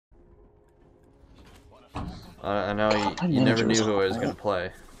I know you never knew who I was gonna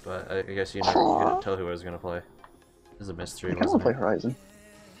play, but I guess you couldn't tell who I was gonna play. It was a mystery, I kind of wasn't play it? Horizon.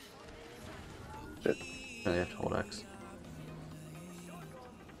 Shit. No, you have to hold X.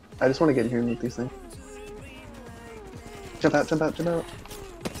 I just want to get in here and loot these things. Jump out, jump out, jump out.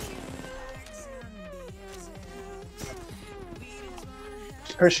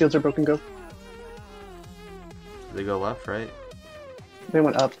 Her shields are broken, go. Did they go left, right? They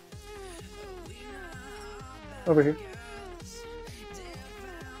went up. Over here.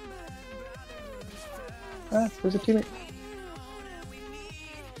 Ah, there's a teammate.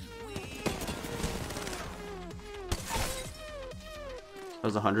 That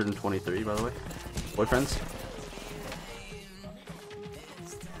was 123, by the way. Boyfriends?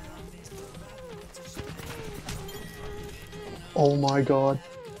 Oh my god.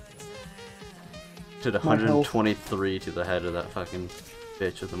 Did 123 to the head of that fucking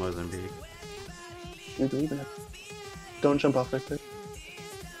bitch with the Mozambique. You believe in it. Don't jump off right there.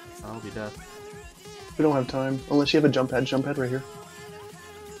 I'll be dead. We don't have time. Unless you have a jump head right here.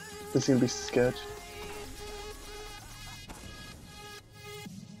 This is gonna be sketch.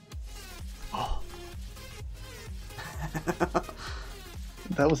 Oh.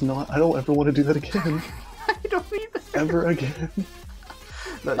 That was not. I don't ever want to do that again. I don't either. Ever again.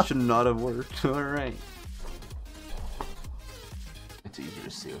 That should not have worked. Alright. It's easier to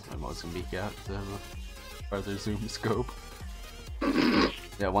see with my Mozambique out to have a farther zoom scope.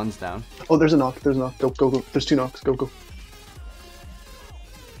 Yeah, one's down. Oh, there's a knock. There's a knock. Go, go, go. There's two knocks. Go, go.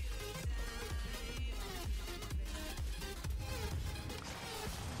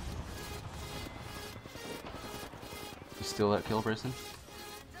 You steal that kill, person?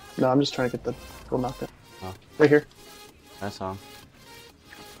 No, I'm just trying to get the gold knockdown. Oh. Right here. I saw him.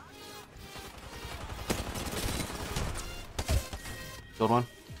 Killed one.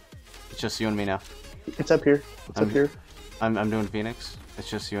 It's just you and me now. It's up here. It's up here. I'm doing Phoenix. It's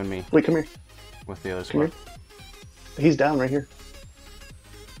just you and me. Wait, come here. With the other Come squad. here. He's down right here.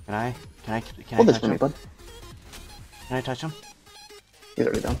 Can I Hold this touch for me, him? bud. Can I touch him? He's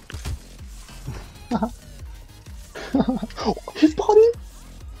already down. His body.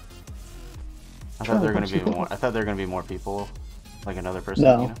 I thought there were gonna be more. I thought there were gonna be more people, like another person.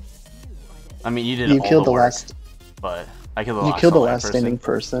 No. You know? I mean, you did. You all killed the work, last. but I killed the You last. killed the alive last standing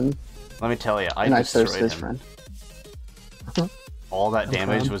person. Let me tell you, I And I destroyed thirsted his him. friend. All that No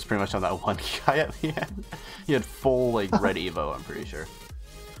damage problem. was pretty much on that one guy at the end. He had full like red Evo. I'm pretty sure.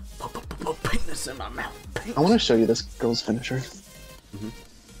 Penis in my mouth. Penis. I want to show you this girl's finisher.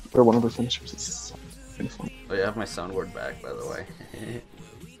 Or one of her finishers. It's so fucking fun. Oh, yeah, I have my soundboard back, by the way.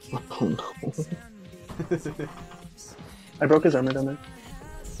 Oh no. I broke his armor down there.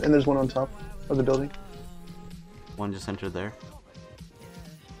 And there's one on top of the building. One just entered there.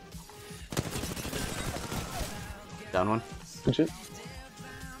 Down one. Good shit.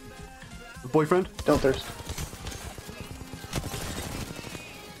 Boyfriend? Don't thirst.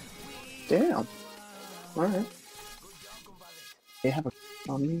 Damn. Alright. They have a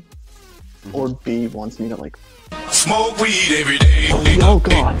on me. Or B wants me to like smoke weed every day. oh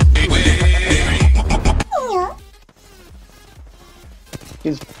god.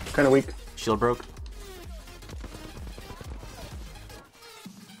 He's kinda weak. Shield broke.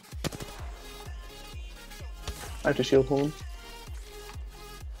 I have to shield hold him.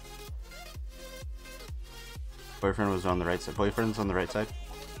 Boyfriend was on the right side. Boyfriend's on the right side.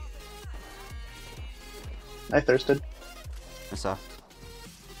 I thirsted. I saw.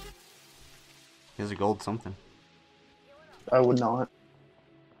 He has a gold something. I would not.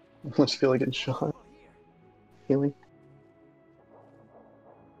 Unless you feel like getting shot. Healing.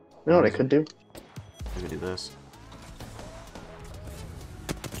 You know what I could do? I could do this.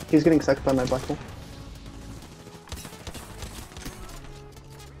 He's getting sucked by my black hole.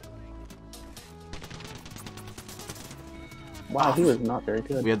 Wow, he was not very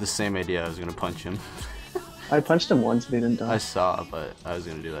good. We had the same idea. I was gonna punch him. I punched him once, but he didn't die. I saw, but I was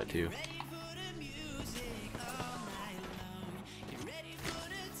gonna do that too.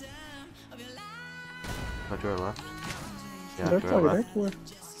 To our left. Yeah, They're to our fucking left. everywhere.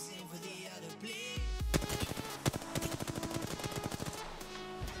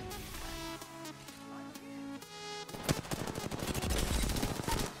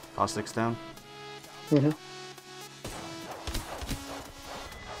 Caustic's down.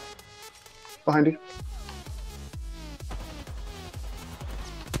 Behind you.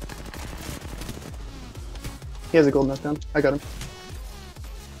 He has a gold knockdown. I got him.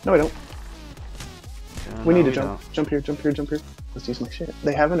 No, I don't. Yeah, We no, need to we jump. don't. Jump here, jump here, jump here. Let's use my shit.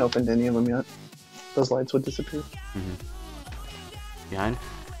 They haven't opened any of them yet. Those lights would disappear. Behind.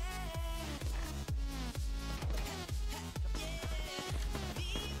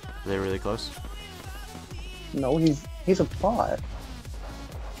 Are they really close? No, he's a bot.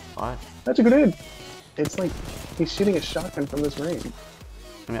 What? That's a grenade. It's like he's shooting a shotgun from this range.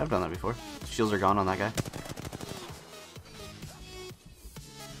 I mean, I've done that before. Shields are gone on that guy.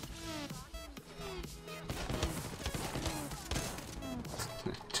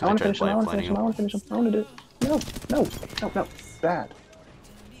 I want to finish him. I want to finish him. I want to finish him. I want to do it. No, no, no, no. Bad.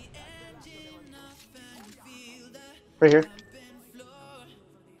 Right here.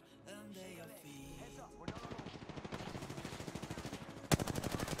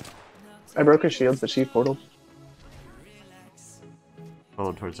 I broke his shields, but she portaled.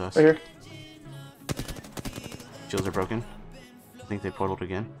 Portaled towards us. Right here. Shields are broken. I think they portaled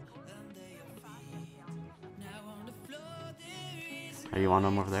again. Are you on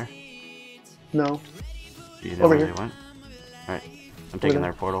them over there? No. You know Over where here. they went? Alright. I'm taking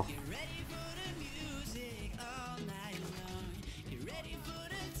their portal.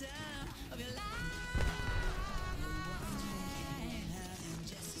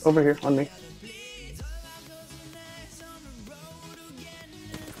 Over here, on me.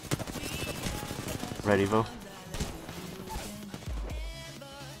 Red Evo.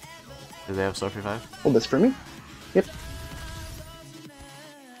 Do they have Sophie 5? Hold this for me. Yep.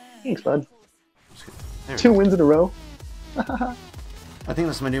 Thanks, bud. There we 2 go. wins in a row. I think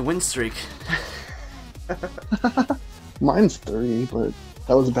that's my new win streak. Mine's 3, but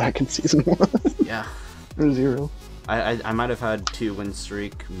that was back in season 1. Yeah. Or 0. I might have had 2 win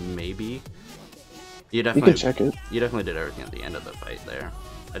streak, maybe. You You definitely can check it. You definitely did everything at the end of the fight there.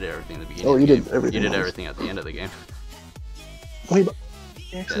 I did everything at the beginning. Oh, of you the did game. everything You did else. everything at the end of the game. Wait, but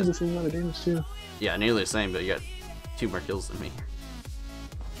he actually has the same amount of damage too. Yeah, nearly the same, but you got 2 more kills than me.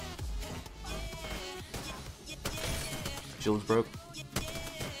 Shields broke.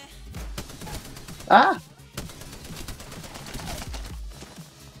 Ah!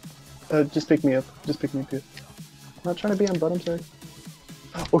 Just pick me up. Just pick me up here. I'm not trying to be on butt, I'm sorry.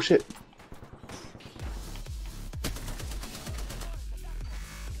 Oh shit.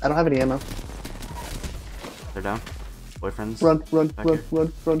 I don't have any ammo. They're down. Boyfriends. Run, run, back run, here.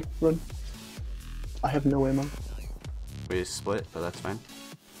 run, run, run. I have no ammo. We split, but that's fine.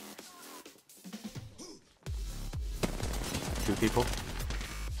 2 people.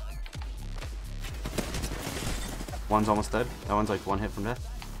 One's almost dead. That one's like 1 hit from death.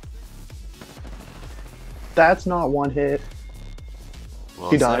 That's not one hit.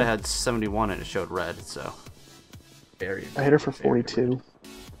 Well, He it said died. it had 71 and it showed red, so. Very. I hit her for very 42.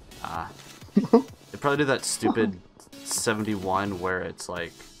 Ah. They probably did that stupid 71 where it's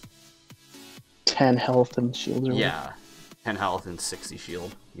like, 10 health and shields or yeah, 10 health and 60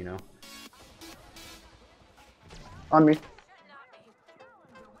 shield, you know? On me.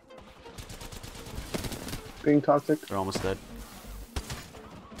 Being toxic. They're almost dead.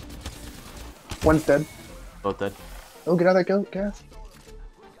 One's dead. Both dead. Oh, get out of that goat, gas.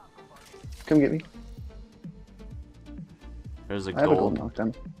 Come get me. There's a I have a gold. gold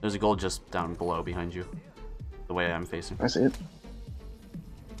knockdown. There's a gold just down below behind you. The way I'm facing. I see it.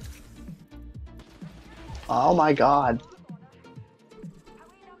 Oh my god.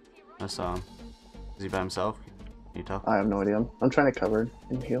 I saw him. Is he by himself? Can you tell? I have no idea. I'm trying to cover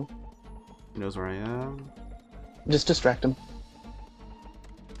and heal. He knows where I am. Just distract him.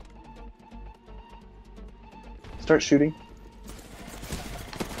 Start shooting.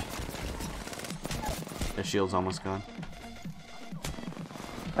 His shield's almost gone.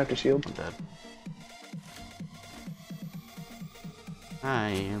 I have to shield. I'm dead. I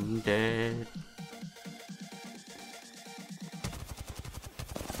am dead.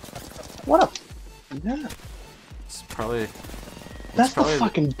 What up? Yeah. It's probably. That's the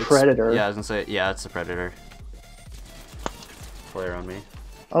fucking predator. Yeah, I was gonna say. Yeah, it's the predator. Player on me.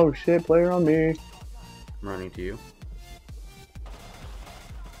 Oh shit, player on me. I'm running to you.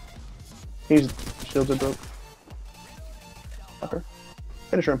 He's shields are broke. Fucker.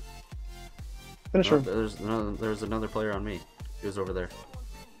 Finish him. Finish No, him. there's another player on me. He was over there.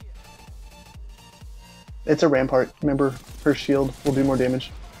 It's a rampart. Remember, her shield will do more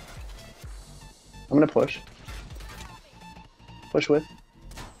damage. I'm gonna push. Push with.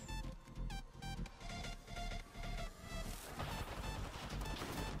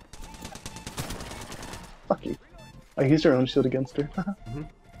 Fuck you. I used her own shield against her. Mhm.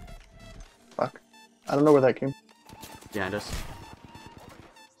 Fuck. I don't know where that came. Behind us.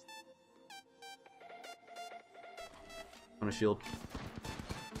 On a shield.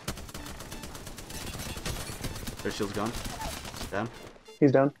 Their shield's gone. Down.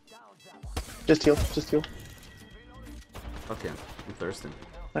 He's down. Just heal. Just heal. Fuck him. I'm thirsting.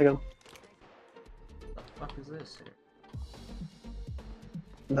 I got him. What the fuck is this here?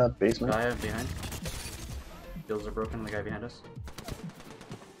 The basement. Guy behind. Shields are broken. The guy behind us.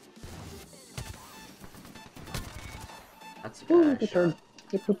 That's a guy. Ooh, get shot. turned.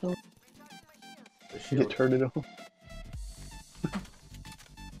 Get pooped on. The shield. Get turned it on.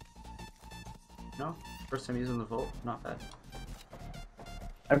 No, first time using the vault. Not bad.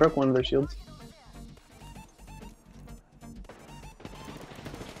 I broke one of their shields.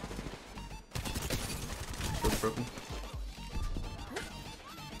 Shield's broken.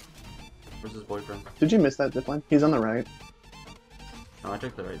 Where's his boyfriend? Did you miss that zipline? He's on the right. No, I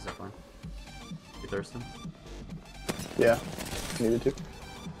took the right zipline. You thirsting? Yeah, needed to. Good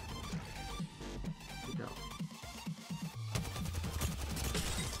job.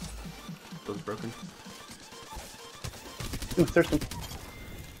 Shield's broken. Ooh, thirsting.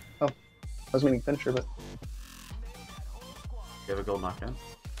 Oh, I was meaning finisher, but You have a gold knockdown?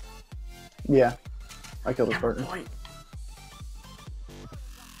 yeah, I killed his partner. Point.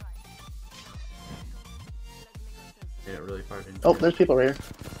 Made it really far. Didn't Oh, you? there's people right here.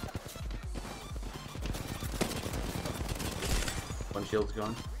 One shield's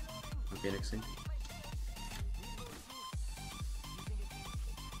gone. I'm phoenixing.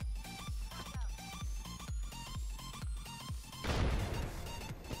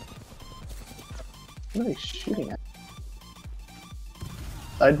 What are they shooting at?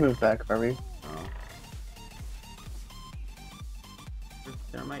 I'd move back if I were you. Oh.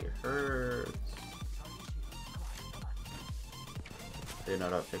 That might hurt. They know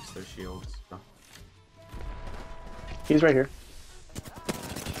how to fix their shields. So. He's right here.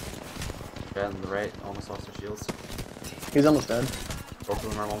 Guy on the right almost lost their shields. He's almost dead. Both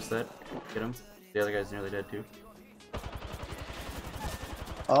of them are almost dead. Get him. The other guy's nearly dead too.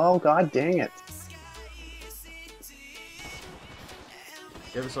 Oh, god dang it.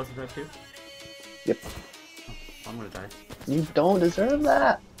 You have a self revive too? Yep. Oh, I'm gonna die. You don't deserve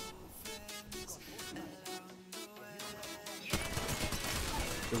that.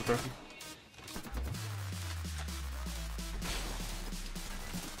 Shield's broken.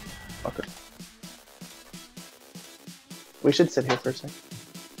 Fucker. We should sit here for a sec.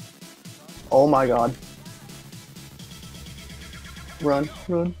 Oh my god. Run,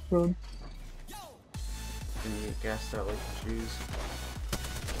 run, run. And you get gassed out like the shoes.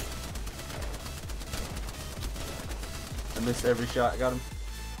 I missed every shot. I got him.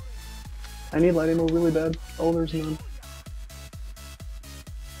 I need light ammo really bad. Oh, there's none.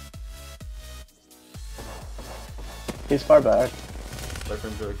 He's far back. My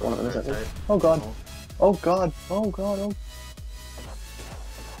friend's really One close of on them the is right at side. Oh god. Oh god. Oh god. Oh.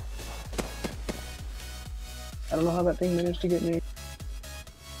 I don't know how that thing managed to get me.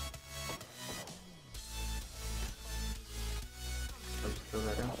 I'll just throw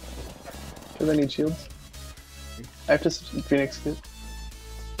that down. Because I need shields. I have to Phoenix it.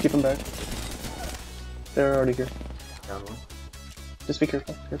 Keep them back. They're already here. Down one. Just be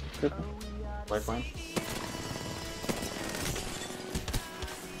careful. Careful. Careful. Lifeline.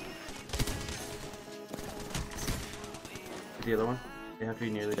 The other one. They have to be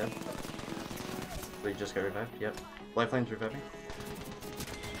nearly dead. They just got revived. Yep. Lifeline's reviving.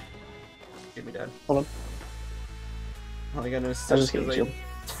 Get me dead. Hold on. All I got no I was just getting shield.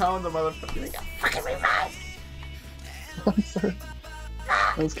 down the motherfucker. They got fucking revived. I'm sorry.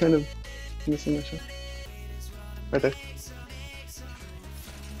 I was kind of missing my shot. Right there.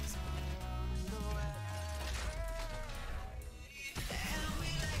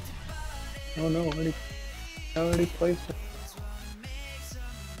 Oh no, I already placed it.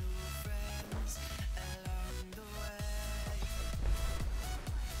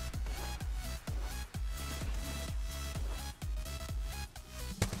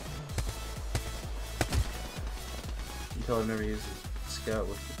 Until I've never used a scout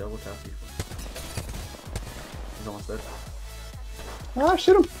with the double tap before. He's almost dead. Ah,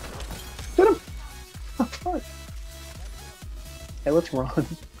 shoot him! Shoot him! Oh, fuck. Hey, let's run.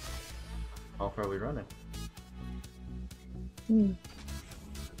 How far are we running?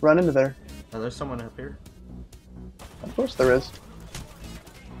 Run into there. Oh, there's someone up here. Of course there is.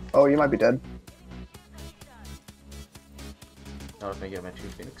 Oh, you might be dead. Not if I get my 2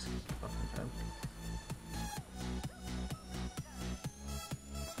 Phoenix. Fucking time.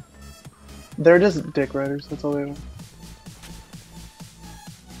 They're just dick riders, that's all they are.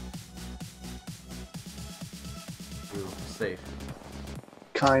 Ooh, safe.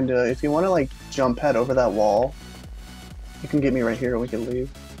 Kinda. If you want to, like, jump head over that wall, you can get me right here and we can leave.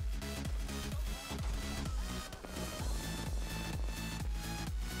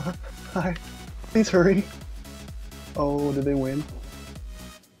 Hi. Please hurry. Oh, did they win?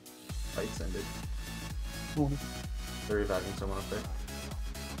 Fights ended. Oh. They're reviving someone up there.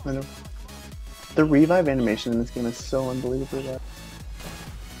 I know. The revive animation in this game is so unbelievably bad.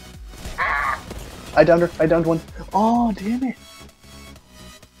 I downed her. I downed one. Oh, damn it.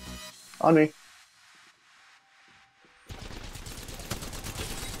 On me.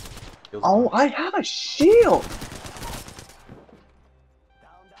 Feels Oh, good. I have a shield.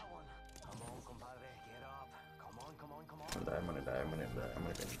 I'm gonna die, I'm gonna die, I'm gonna die, I'm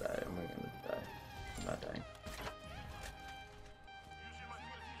gonna die, I'm gonna die. I'm not dying.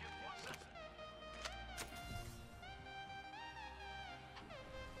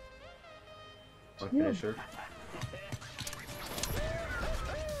 One finisher.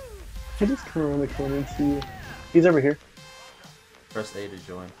 I just come around the corner and see you. He's over here. Press A to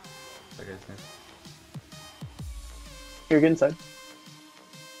join. That guy's name. Here, get inside.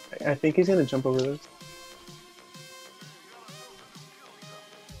 I think he's gonna jump over those.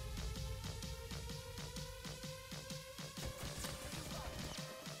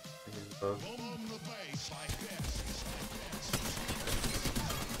 He's above.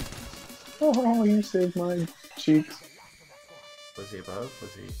 Oh, you saved my cheeks. Was he above?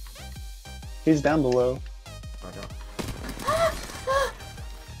 Was he? He's down below. Oh no.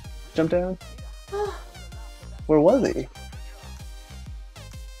 Jump down. Where was he? I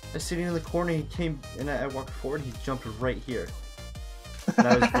was sitting in the corner, he came, and I walked forward, he jumped right here. And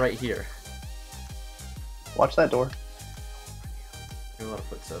I was right here. Watch that door. There are a lot of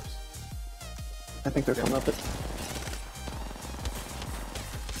footsteps. I think they're coming up it.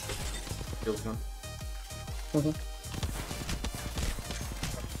 Shield's gone. Mm-hmm.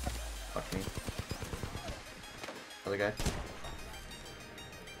 Fuck me. Other guy.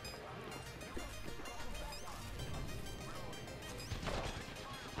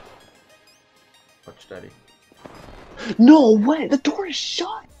 Watch daddy. No way! The door is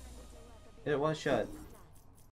shut! It was shut.